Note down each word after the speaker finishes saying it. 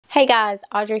Hey guys,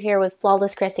 Audrey here with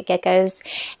Flawless Crested Geckos,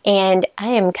 and I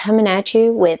am coming at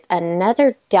you with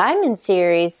another diamond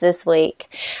series this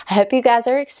week. I hope you guys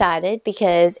are excited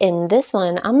because in this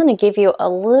one, I'm going to give you a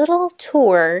little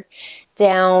tour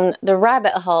down the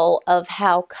rabbit hole of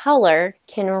how color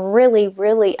can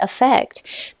really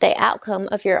affect the outcome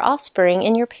of your offspring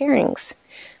and your pairings.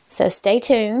 So stay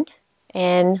tuned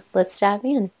and let's dive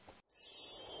in.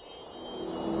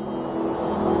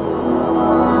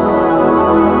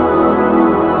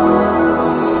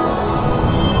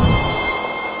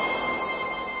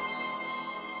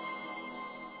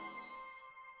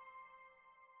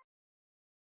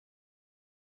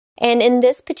 And in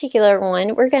this particular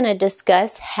one, we're going to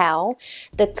discuss how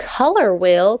the color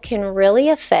wheel can really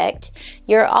affect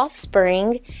your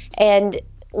offspring and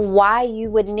why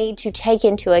you would need to take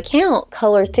into account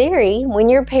color theory when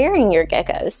you're pairing your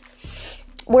geckos.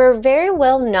 We're very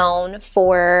well known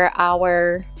for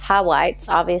our high whites,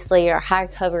 obviously our high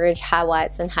coverage high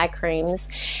whites and high creams.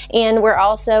 And we're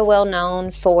also well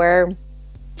known for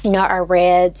our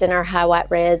reds and our high white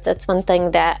reds. That's one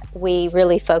thing that we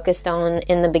really focused on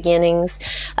in the beginnings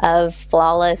of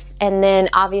Flawless. And then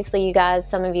obviously you guys,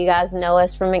 some of you guys know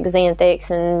us from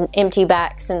Xanthics and empty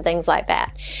backs and things like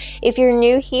that. If you're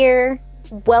new here,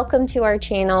 welcome to our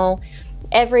channel.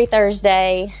 Every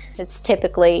Thursday, it's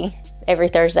typically every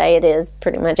Thursday, it is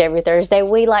pretty much every Thursday,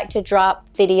 we like to drop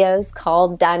videos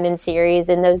called Diamond Series,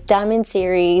 and those Diamond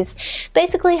Series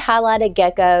basically highlight a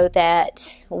gecko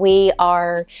that we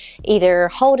are either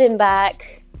holding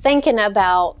back, thinking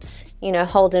about,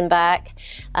 holding back,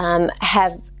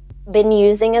 have been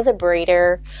using as a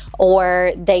breeder,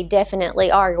 or they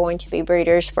definitely are going to be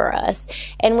breeders for us.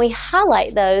 And we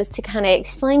highlight those to kind of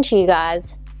explain to you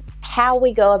guys how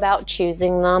we go about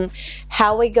choosing them,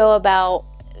 how we go about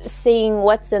seeing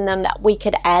what's in them that we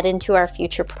could add into our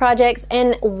future projects,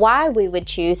 and why we would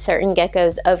choose certain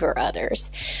geckos over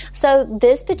others. So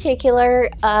this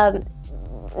particular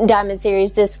diamond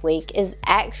series this week is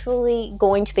actually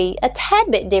going to be a tad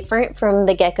bit different from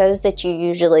the geckos that you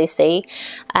usually see.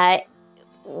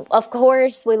 Of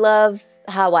course, we love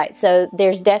high white, so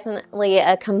there's definitely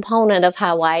a component of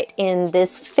high white in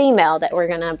this female that we're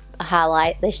going to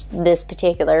highlight this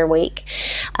particular week.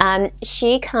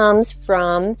 She comes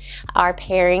from our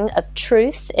pairing of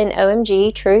Truth and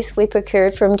OMG. Truth we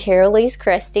procured from Tara Lee's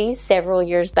Crested several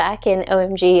years back, and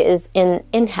OMG is in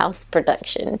in-house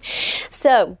production.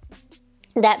 So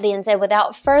that being said,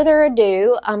 without further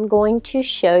ado, I'm going to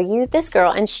show you this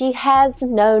girl, and she has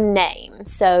no name,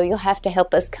 so you'll have to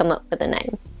help us come up with a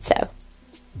name. So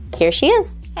here she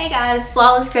is. Hey guys,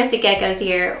 Flawless Crested Geckos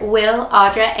here, Will,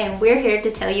 Audra, and we're here to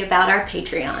tell you about our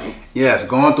Patreon. Yes,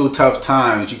 going through tough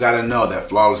times, you got to know that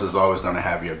Flawless is always going to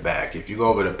have your back. If you go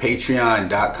over to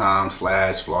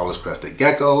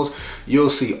patreon.com/flawlesscrestedgeckos, you'll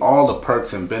see all the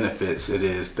perks and benefits it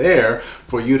is there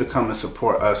for you to come and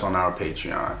support us on our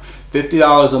Patreon.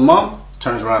 $50 a month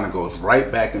turns around and goes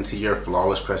right back into your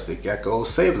Flawless Crested Geckos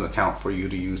savings account for you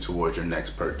to use towards your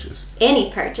next purchase. Any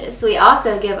purchase. We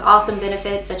also give awesome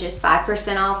benefits such as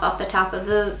 5% off the top of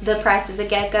the price of the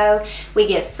gecko. We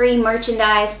give free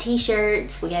merchandise,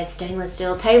 t-shirts, we have stainless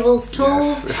steel tables,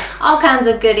 tools, yes. All kinds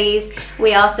of goodies.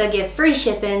 We also give free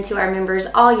shipping to our members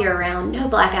all year round, no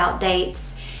blackout dates.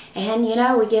 And we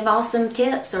give awesome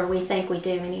tips, or we think we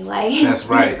do anyway. That's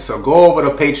right. So go over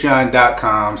to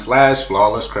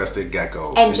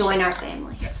patreon.com/flawlesscrestedgeckos and join our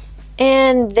family. Yes.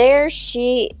 And there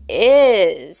she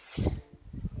is.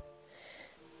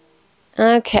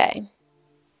 Okay.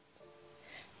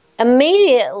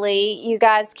 Immediately, you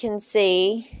guys can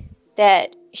see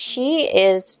that she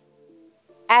is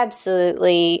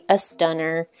absolutely a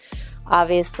stunner.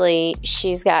 Obviously,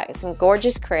 she's got some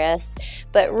gorgeous crests,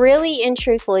 but really and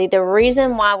truthfully, the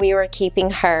reason why we were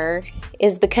keeping her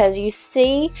is because you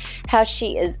see how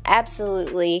she is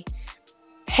absolutely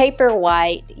paper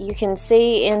white. You can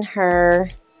see in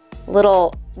her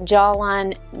little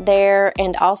jawline there,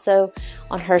 and also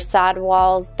on her side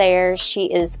walls there, she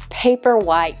is paper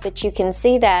white, but you can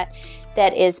see that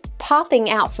is popping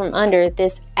out from under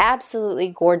this absolutely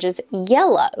gorgeous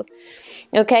yellow.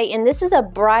 Okay, and this is a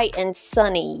bright and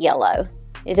sunny yellow.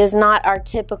 It is not our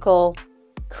typical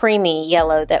creamy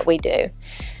yellow that we do.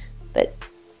 But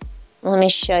let me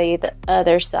show you the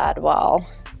other side wall,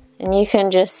 and you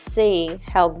can just see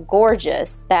how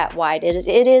gorgeous that white is.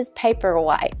 It is paper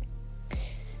white.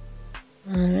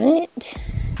 All right.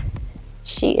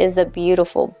 She is a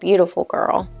beautiful, beautiful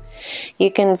girl.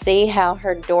 You can see how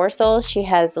her dorsal, she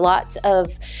has lots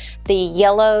of the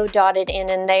yellow dotted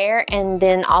in there, and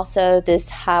then also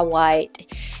this high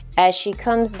white. as she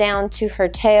comes down to her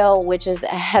tail, which is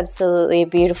absolutely a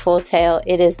beautiful tail.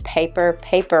 It is paper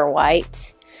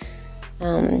white.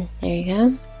 There you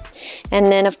go.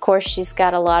 And then of course she's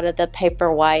got a lot of the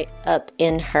paper white up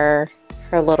in her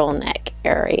little neck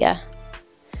area.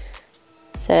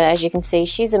 So as you can see,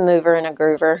 she's a mover and a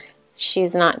groover.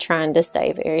 She's not trying to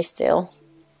stay very still.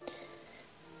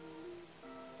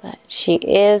 But she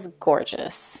is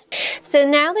gorgeous. So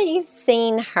now that you've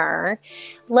seen her,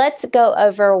 let's go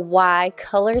over why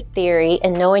color theory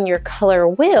and knowing your color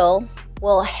will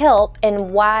help,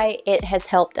 and why it has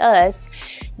helped us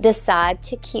decide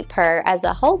to keep her as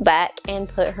a holdback and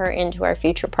put her into our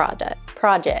future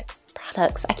projects.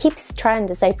 I keep trying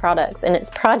to say products and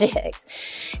it's projects.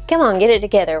 Come on, get it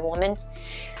together, woman.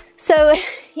 So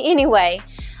anyway,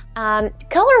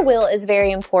 color wheel is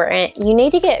very important. You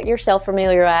need to get yourself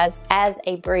familiarized as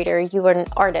a breeder. You are an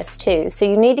artist too, so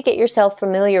you need to get yourself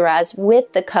familiarized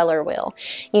with the color wheel.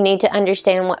 You need to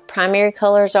understand what primary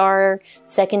colors are,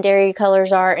 secondary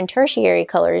colors are, and tertiary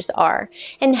colors are,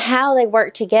 and how they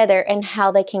work together and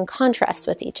how they can contrast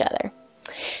with each other.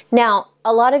 Now,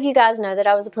 a lot of you guys know that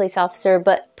I was a police officer,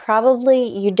 but probably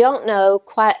you don't know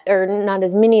quite, or not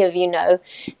as many of you know,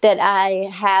 that I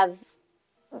have,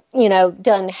 you know,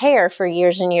 done hair for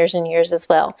years and years and years as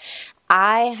well.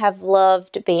 I have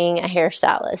loved being a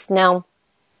hairstylist. Now,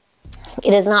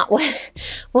 it is not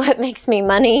what makes me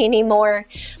money anymore,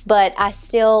 but I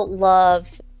still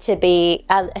love being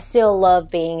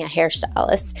a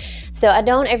hairstylist. So I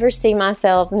don't ever see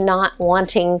myself not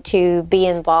wanting to be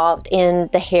involved in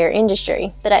the hair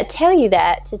industry. But I tell you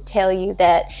that to tell you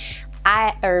that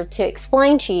to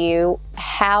explain to you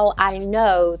how I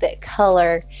know that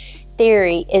color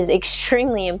theory is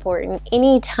extremely important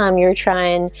anytime you're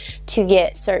trying to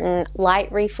get certain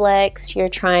light reflex, you're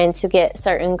trying to get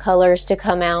certain colors to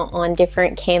come out on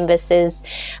different canvases,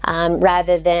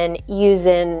 rather than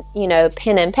using, you know,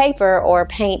 pen and paper or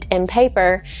paint and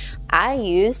paper. I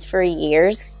used for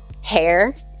years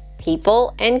hair,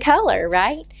 people, and color,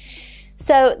 right?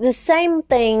 So the same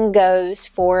thing goes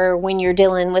for when you're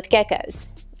dealing with geckos.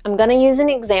 I'm going to use an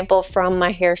example from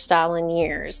my hairstyling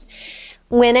years.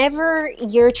 Whenever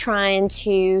you're trying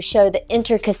to show the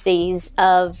intricacies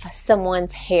of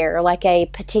someone's hair, like a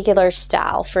particular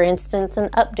style, for instance, an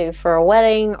updo for a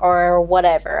wedding or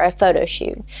whatever, a photo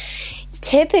shoot,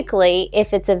 typically,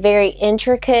 if it's a very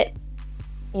intricate,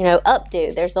 you know,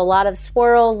 updo, there's a lot of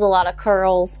swirls, a lot of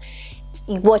curls.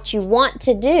 What you want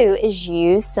to do is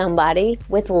use somebody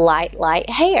with light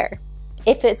hair.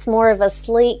 If it's more of a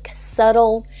sleek,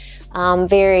 subtle,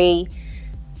 very,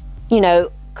 you know,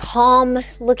 calm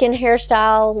looking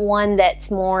hairstyle, one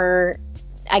that's more,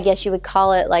 I guess you would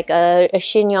call it like a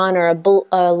chignon or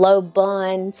a low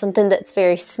bun, something that's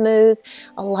very smooth.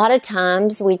 A lot of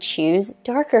times we choose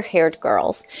darker haired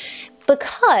girls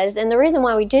because, and the reason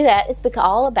why we do that is because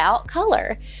all about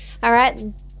color. All right,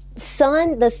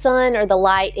 the sun or the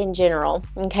light in general,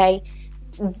 okay?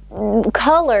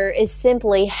 Color is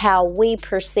simply how we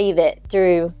perceive it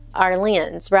through our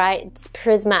lens, right? It's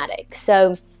prismatic.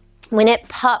 So when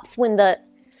the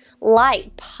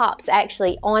light pops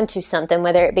actually onto something,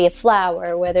 whether it be a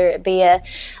flower, whether it be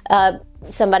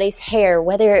somebody's hair,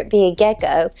 whether it be a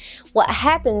gecko, what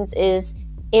happens is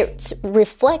it's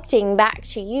reflecting back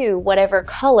to you whatever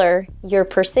color you're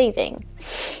perceiving.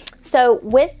 So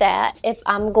with that, if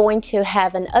I'm going to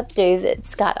have an updo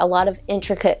that's got a lot of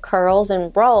intricate curls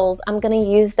and rolls, I'm going to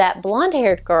use that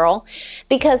blonde-haired girl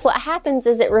because what happens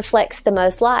is it reflects the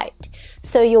most light.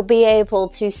 So you'll be able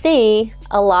to see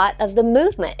a lot of the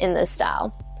movement in this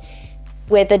style.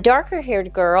 With a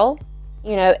darker-haired girl,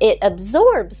 you know, it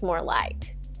absorbs more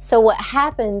light. So what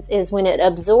happens is when it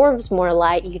absorbs more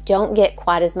light, you don't get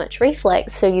quite as much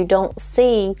reflex, so you don't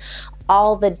see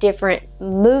all the different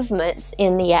movements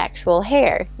in the actual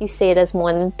hair. You see it as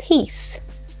one piece.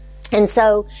 And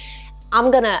so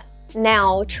I'm gonna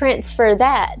now transfer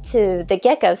that to the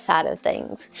gecko side of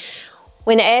things.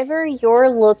 Whenever you're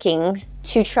looking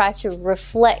to try to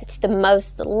reflect the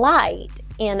most light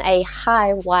in a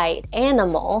high white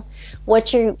animal,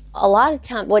 what you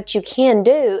can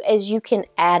do is you can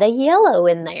add a yellow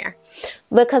in there,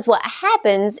 because what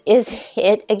happens is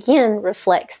it again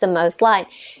reflects the most light.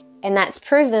 And that's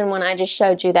proven when I just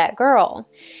showed you that girl.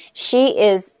 She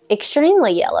is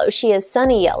extremely yellow. She is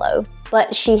sunny yellow,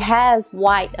 but she has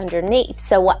white underneath.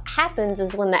 So what happens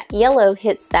is when that yellow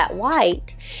hits that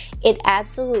white, it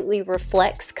absolutely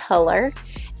reflects color,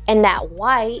 and that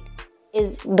white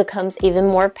becomes even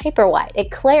more paper white. It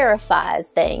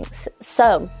clarifies things.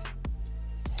 So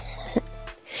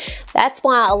that's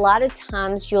why a lot of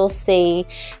times you'll see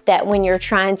that when you're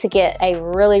trying to get a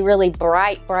really, really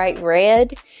bright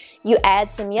red, you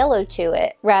add some yellow to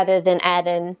it rather than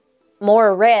adding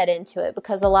more red into it,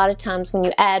 because a lot of times when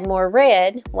you add more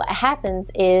red, what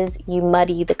happens is you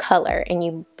muddy the color and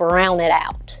you brown it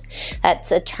out.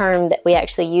 That's a term that we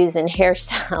actually use in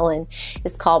hairstyling.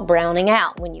 It's called browning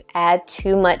out, when you add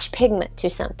too much pigment to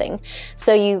something.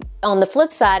 So you, on the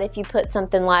flip side, if you put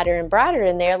something lighter and brighter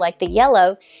in there, like the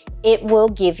yellow, it will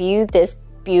give you this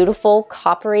beautiful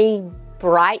coppery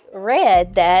bright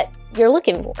red that you're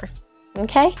looking for.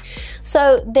 Okay,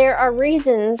 so there are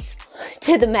reasons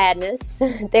to the madness.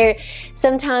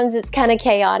 Sometimes it's kind of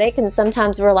chaotic, and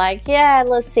sometimes we're like, yeah,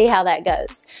 let's see how that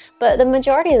goes. But the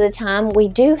majority of the time, we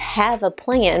do have a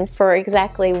plan for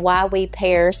exactly why we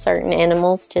pair certain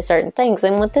animals to certain things.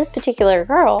 And with this particular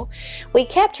girl, we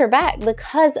kept her back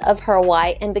because of her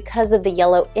white and because of the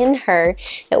yellow in her,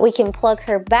 that we can plug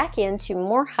her back into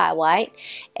more high white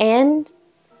and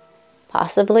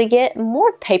possibly get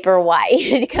more paper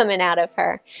white coming out of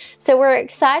her. So we're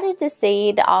excited to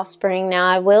see the offspring. Now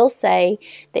I will say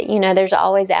that, you know, there's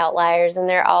always outliers, and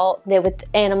with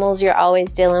animals you're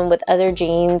always dealing with other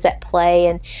genes at play,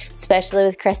 and especially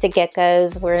with crested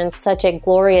geckos, we're in such a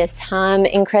glorious time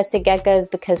in crested geckos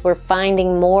because we're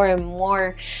finding more and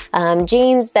more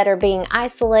genes that are being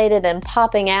isolated and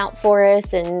popping out for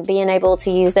us and being able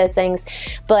to use those things.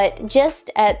 But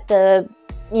just at the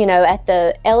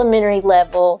elementary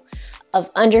level of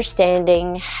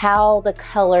understanding how the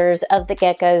colors of the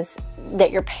geckos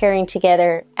that you're pairing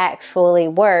together actually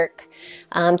work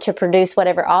to produce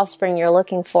whatever offspring you're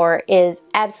looking for is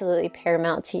absolutely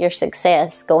paramount to your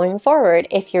success going forward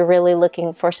if you're really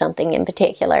looking for something in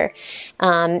particular.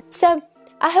 So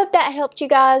I hope that helped you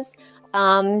guys.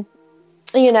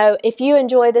 You know, if you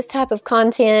enjoy this type of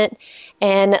content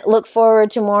and look forward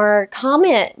to more,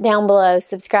 comment down below,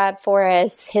 subscribe for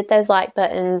us, hit those like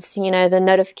buttons, you know, the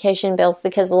notification bells,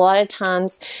 because a lot of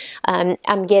times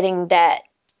I'm getting that,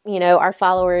 you know, our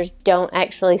followers don't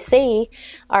actually see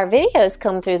our videos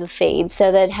come through the feed,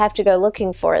 so they'd have to go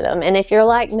looking for them. And if you're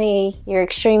like me, you're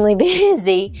extremely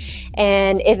busy,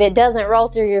 and if it doesn't roll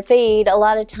through your feed, a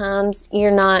lot of times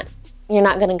you're not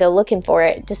going to go looking for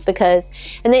it just because,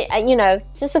 and they, you know,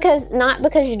 just because, not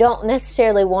because you don't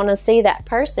necessarily want to see that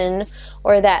person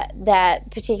or that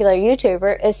particular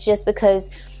YouTuber. It's just because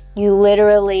you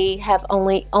literally have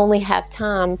only have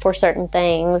time for certain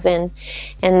things, and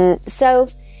so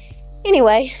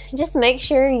anyway, just make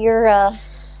sure you're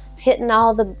hitting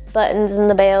all the buttons and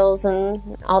the bells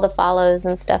and all the follows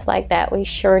and stuff like that. We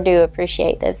sure do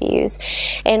appreciate the views,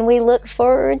 and we look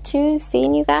forward to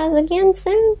seeing you guys again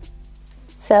soon.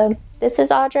 So this is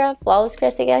Audra, Flawless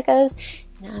Crested Geckos,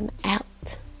 and I'm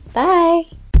out.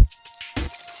 Bye.